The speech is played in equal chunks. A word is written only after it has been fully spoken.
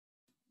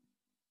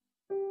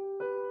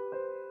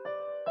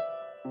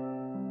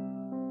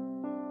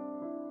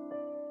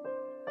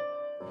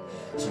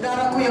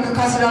Saudaraku yang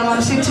kekasih dalam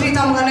Alkitab,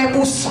 cerita mengenai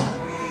Musa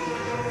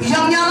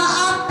yang nyala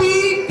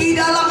api di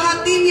dalam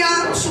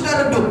hatinya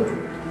sudah redup,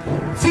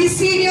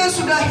 visinya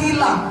sudah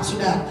hilang.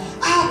 Sudah,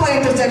 apa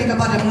yang terjadi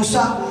kepada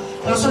Musa?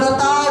 Kalau sudah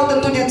tahu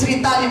tentunya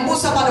ceritanya,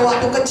 Musa pada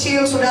waktu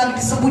kecil sudah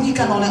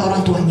disembunyikan oleh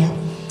orang tuanya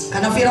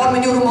karena Firaun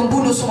menyuruh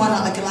membunuh semua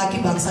anak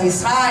laki-laki bangsa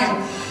Israel.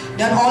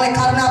 Dan oleh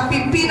karena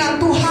pimpinan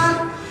Tuhan,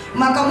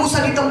 maka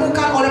Musa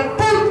ditemukan oleh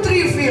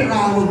putri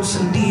Firaun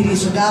sendiri,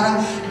 saudara,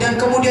 dan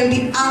kemudian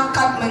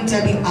diangkat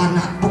menjadi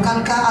anak.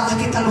 Bukankah Allah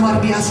kita luar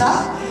biasa?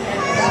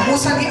 Ya,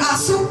 Musa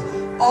diasuh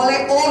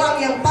oleh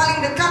orang yang paling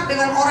dekat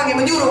dengan orang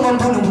yang menyuruh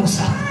membunuh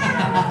Musa.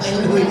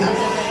 Haleluya.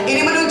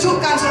 Ini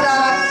menunjukkan,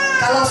 saudara,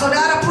 kalau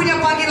saudara punya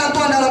panggilan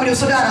Tuhan dalam hidup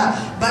saudara,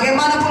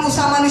 bagaimanapun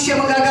usaha manusia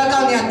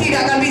menggagalkannya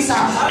tidak akan bisa,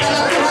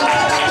 karena Tuhan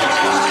kita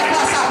Tuhan Maha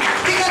Kuasa.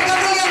 Tingkat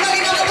kemuliaan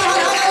bagi nama Tuhan.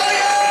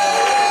 Haleluya.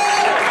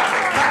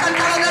 Bahkan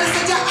kalau dari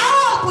sejak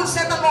awal pun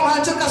setan mau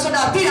menghancurkan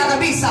saudara, tidak akan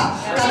bisa,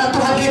 karena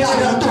Tuhan kita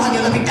adalah Tuhan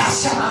yang lebih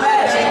dahsyat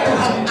dari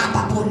Tuhan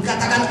apapun.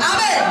 Katakan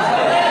amin.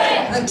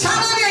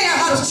 Rencananya yang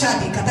harus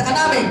jadi, katakan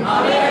amin.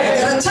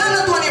 Rencana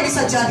Tuhan yang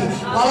bisa jadi,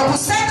 walaupun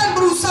setan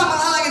berusaha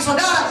menghalangi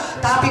saudara,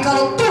 tapi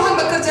kalau Tuhan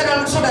bekerja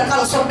dalam saudara,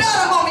 kalau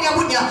saudara mau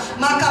menyambutnya,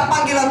 maka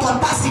panggilan Tuhan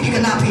pasti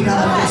digenapi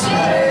dalam hidup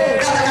saudara.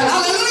 Katakan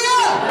haleluya.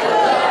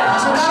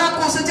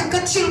 Saudaraku, sejak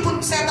kecil pun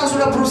setan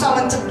sudah berusaha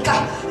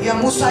mencegah yang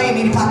Musa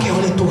ini dipakai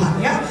oleh Tuhan,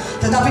 ya.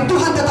 Tetapi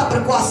Tuhan tetap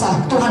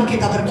berkuasa, Tuhan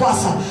kita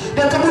berkuasa.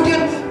 Dan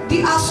kemudian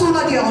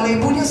diasuhlah dia oleh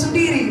ibunya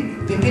sendiri,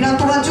 pimpinan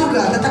Tuhan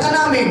juga,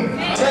 katakan amin.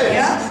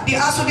 Ya,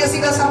 diasuh dia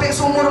sehingga sampai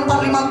seumur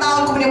 45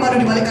 tahun, kemudian baru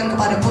dibalikan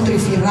kepada putri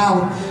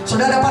Firaun.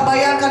 Saudara dapat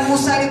bayangkan,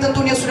 Musa ini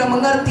tentunya sudah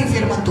mengerti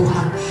firman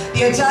Tuhan,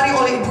 diajari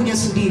oleh ibunya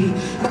sendiri.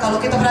 Kalau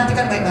kita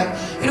perhatikan baik-baik,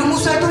 hidup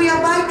Musa itu ya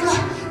baiklah,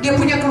 dia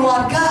punya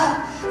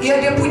keluarga,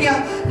 ya, dia punya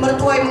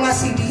mertua yang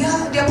mengasihi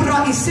dia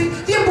punya istri,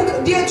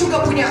 dia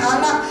juga punya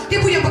anak, dia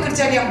punya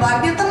pekerjaan yang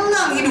baik, dia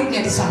tenang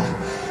hidupnya di sana.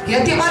 Ya,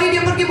 tiap hari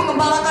dia pergi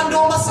mengembalakan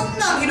domba,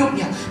 senang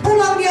hidupnya.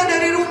 Pulang dia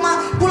dari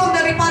rumah, pulang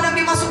dari padang,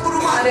 dia masuk ke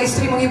rumah, ada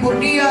istri menghibur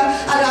dia,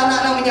 ada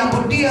anak-anak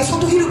menyambut dia.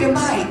 Suatu hidup yang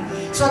baik,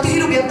 suatu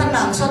hidup yang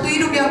tenang, suatu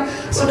hidup yang,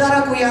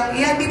 saudaraku,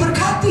 yang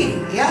diberkati,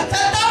 ya.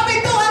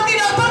 Tetapi Tuhan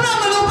tidak pernah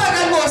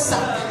melupakan Musa.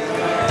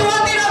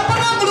 Tuhan tidak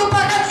pernah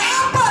melupakan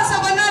apa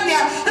sebenarnya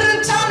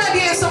rencana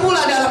dia yang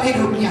semula dalam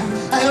hidupnya.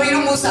 Ayo,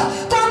 hidup Musa.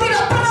 Tuhan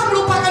tidak pernah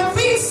melupakan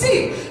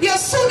visi yang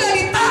sudah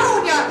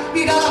ditaruhnya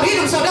di dalam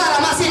hidup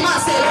saudara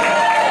masing-masing.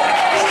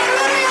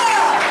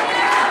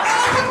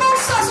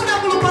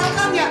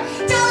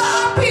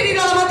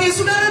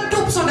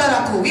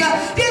 Saudaraku, ya,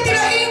 dia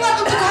tidak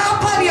ingat untuk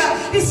apa dia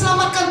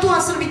diselamatkan Tuhan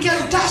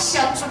sedemikian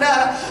dahsyat,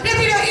 saudara. Dia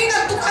tidak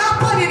ingat untuk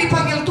apa dia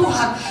dipanggil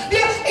Tuhan.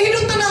 Dia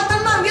hidup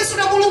tenang-tenang, dia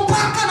sudah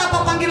melupakan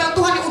apa panggilan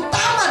Tuhan yang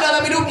utama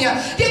dalam hidupnya.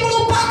 Dia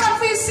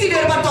melupakan visi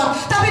dari Tuhan.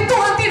 Tapi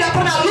Tuhan tidak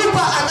pernah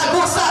lupa akan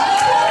Musa.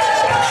 Tuhan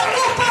tidak pernah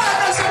lupa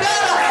akan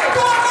saudara.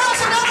 Tuhan mau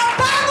saudara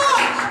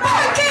bangun,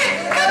 bangkit,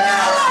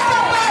 menyala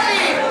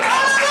kembali.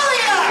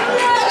 Haleluya.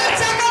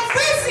 Mengerjakan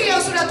visi yang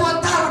sudah Tuhan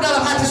taruh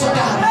dalam hati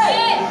saudara.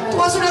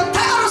 Tuhan sudah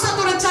taruh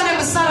satu rencana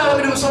yang besar dalam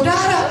hidup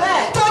saudara.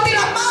 Tuhan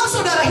tidak mau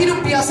saudara hidup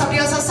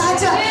biasa-biasa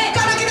saja,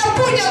 karena kita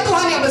punya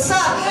Tuhan yang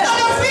besar,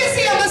 ada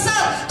visi yang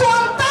besar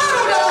Tuhan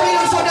taruh dalam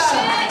hidup saudara.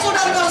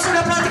 Saudara, kalau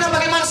sudah perhatikan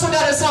bagaimana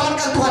saudara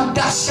diselamatkan Tuhan,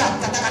 dahsyat,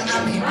 katakan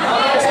amin.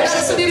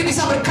 Saudara sendiri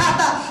bisa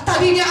berkata,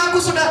 tadinya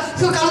aku sudah,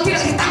 kalau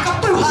tidak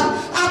ditangkap Tuhan,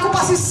 aku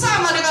pasti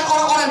sama dengan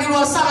orang-orang di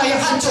luar sana yang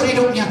hancur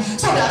hidupnya.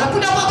 Saudara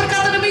pun dapat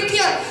berkata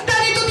demikian, dan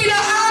itu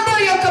tidak ada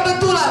yang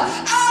kebetulan,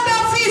 ada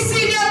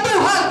visinya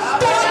Tuhan.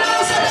 Tuhan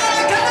mau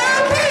saudara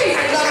genapi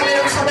dalam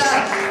hidup saudara.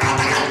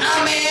 Katakan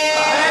amin.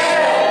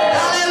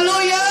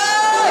 Haleluya.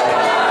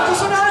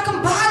 Saudara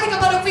kembali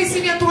kepada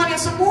visinya Tuhan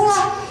yang semula,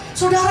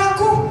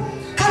 saudaraku.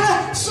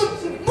 Karena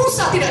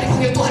Musa tidak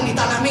dipanggil Tuhan di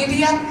tanah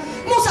Midian,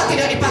 Musa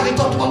tidak dipanggil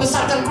Tuhan untuk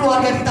membesarkan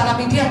keluarga di tanah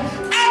Midian.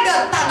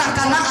 Ada tanah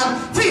Kanaan,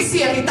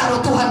 visi yang ditaruh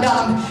Tuhan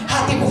dalam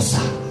hati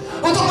Musa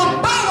untuk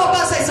membawa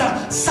bangsa Israel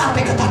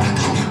sampai ke tanah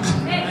Kanaan.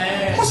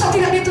 Musa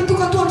tidak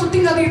ditentukan Tuhan untuk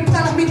tinggal di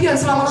tanah Midian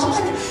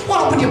selama-lamanya.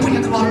 Walaupun dia punya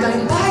keluarga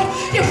yang baik,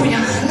 dia punya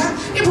anak,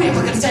 dia punya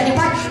pekerjaan yang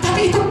baik, tapi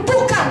itu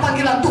bukan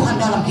panggilan Tuhan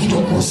dalam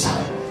hidup Musa.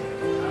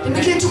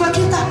 Demikian juga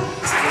kita.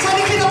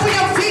 Jadi kita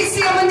punya visi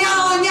yang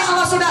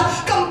menyala-nyala, saudara.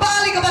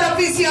 Kembali kepada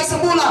visi yang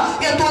semula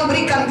yang Tuhan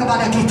berikan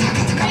kepada kita.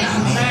 Katakan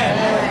amin.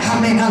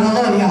 Amin.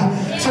 Haleluya.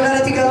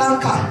 Saudara, 3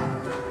 langkah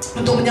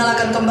untuk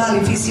menyalakan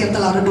kembali visi yang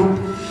telah redup.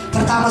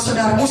 Pertama,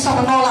 saudara, Musa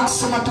menolak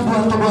semua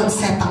tuduhan-tuduhan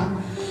setan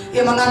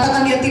yang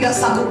mengatakan dia tidak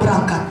sanggup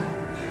berangkat.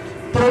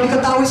 Perlu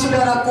diketahui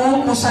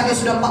saudaraku, Musanya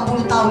sudah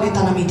 40 tahun di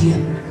tanah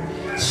Midian.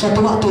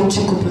 Suatu waktu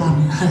cukup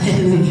lama.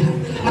 Haleluya.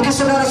 Mungkin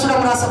saudara sudah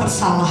merasa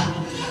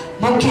bersalah.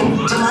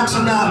 Mungkin jemaat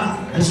saudara,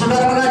 dan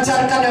saudara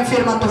mengajarkan yang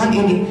firman Tuhan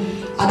ini.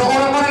 Ada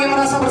orang-orang yang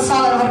merasa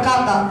bersalah dan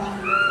berkata,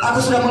 aku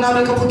sudah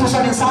mengambil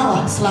keputusan yang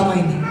salah selama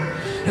ini.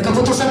 Dan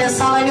keputusan yang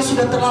salah ini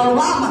sudah terlalu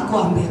lama aku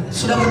ambil,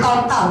 sudah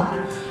bertahun-tahun.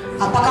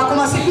 Apakah aku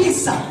masih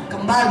bisa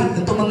kembali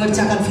untuk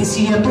mengerjakan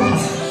visinya Tuhan?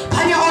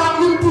 Banyak orang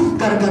lumpuh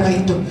gara-gara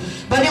itu.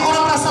 Banyak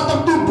orang merasa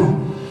tertuduh.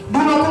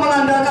 Dulu aku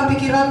mengandalkan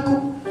pikiranku.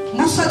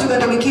 Musa juga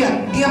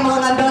demikian. Dia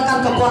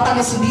mengandalkan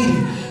kekuatannya sendiri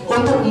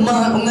untuk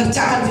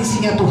mengerjakan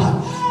visinya Tuhan.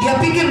 Dia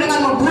pikir dengan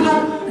membunuh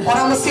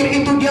orang Mesir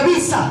itu dia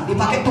bisa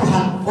dipakai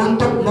Tuhan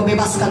untuk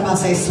membebaskan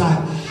bangsa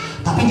Israel.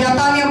 Tapi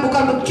nyatanya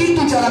bukan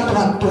begitu jalan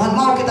Tuhan. Tuhan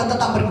mau kita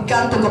tetap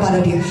bergantung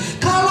kepada Dia.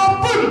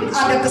 Kalaupun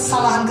ada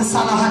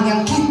kesalahan-kesalahan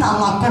yang kita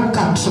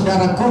lakukan,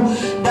 saudaraku,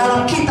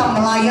 dalam kita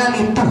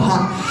melayani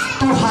Tuhan,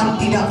 Tuhan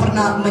tidak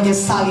pernah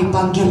menyesali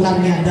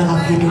panggilannya dalam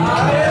hidup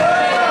kita.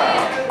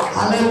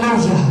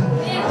 Haleluya.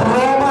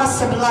 Roma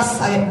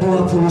 11 ayat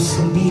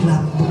 29.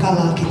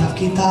 Bukalah Alkitab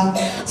kita.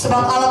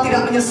 Sebab Allah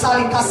tidak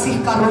menyesali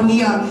kasih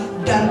karunia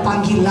dan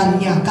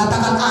panggilannya.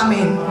 Katakan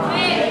amin.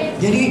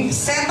 Jadi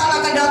setan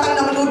akan datang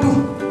dan menuduh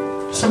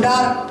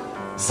saudara,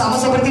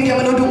 sama seperti dia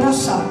menuduh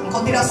Musa.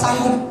 Engkau tidak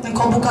sanggup,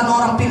 engkau bukan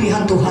orang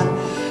pilihan Tuhan.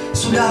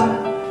 Sudah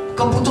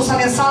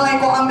keputusan yang salah yang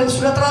kau ambil.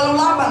 Sudah terlalu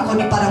lama engkau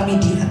di padang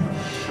Midian.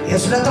 Ya,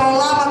 sudah terlalu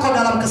lama kau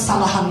dalam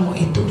kesalahanmu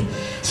itu.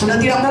 Sudah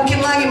tidak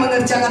mungkin lagi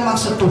mengerjakan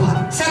maksud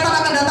Tuhan. Setan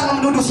akan datang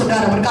menuduh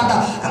saudara,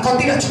 berkata, engkau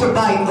tidak cukup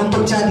baik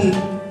untuk jadi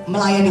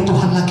melayani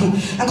Tuhan lagi.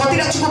 Engkau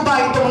tidak cukup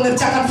baik untuk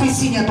mengerjakan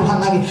visinya Tuhan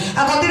lagi.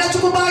 Engkau tidak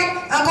cukup baik,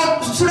 engkau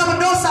sudah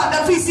berdosa,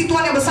 dan visi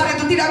Tuhan yang besar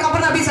itu tidak akan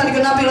pernah bisa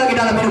digenapi lagi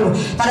dalam hidupmu.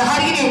 Pada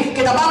hari ini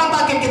kita bangun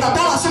bangkit, kita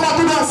tolak semua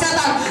tuduhan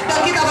setan, dan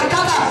kita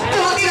berkata,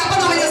 Tuhan tidak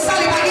pernah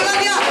menyesali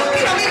panggilannya.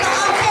 Kita minta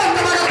ampun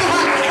kepada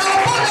Tuhan.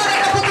 Kalaupun ada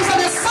keputusan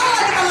yang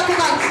salah kita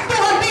lakukan,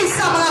 Tuhan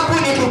bisa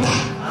mengampuni kita.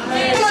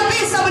 Tuhan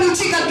bisa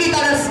menyucikan kita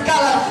dari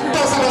segala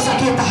dosa-dosa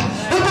kita.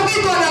 Untuk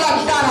itu adalah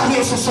darah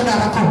Yesus,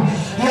 saudaraku.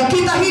 Yang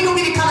kita hidup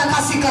ini karena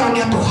kasih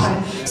karunia Tuhan.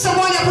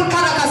 Semuanya pun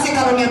karena kasih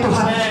karunia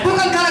Tuhan,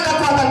 bukan karena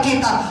kekuatan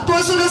kita.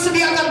 Tuhan sudah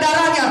sediakan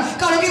darahnya.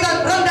 Kalau kita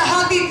rendah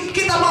hati,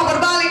 kita mau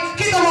berbalik,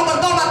 kita mau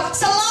bertobat,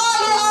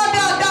 selalu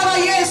ada darah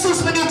Yesus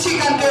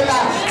menyucikan kita.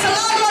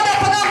 Selalu ada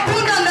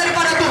pengampunan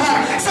daripada Tuhan.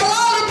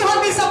 Selalu Tuhan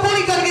bisa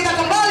pulihkan kita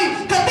kembali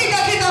ketika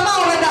kita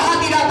mau rendah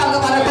hati datang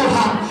kepada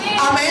Tuhan.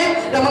 Amin.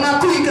 Dan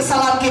mengakui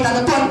kesalahan kita,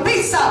 dan Tuhan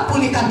bisa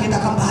pulihkan kita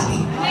kembali.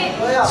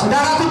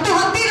 Saudaraku,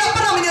 Tuhan tidak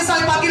pernah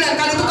menyesali panggilan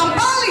kali itu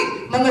kembali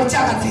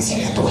mengerjakan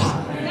visinya Tuhan.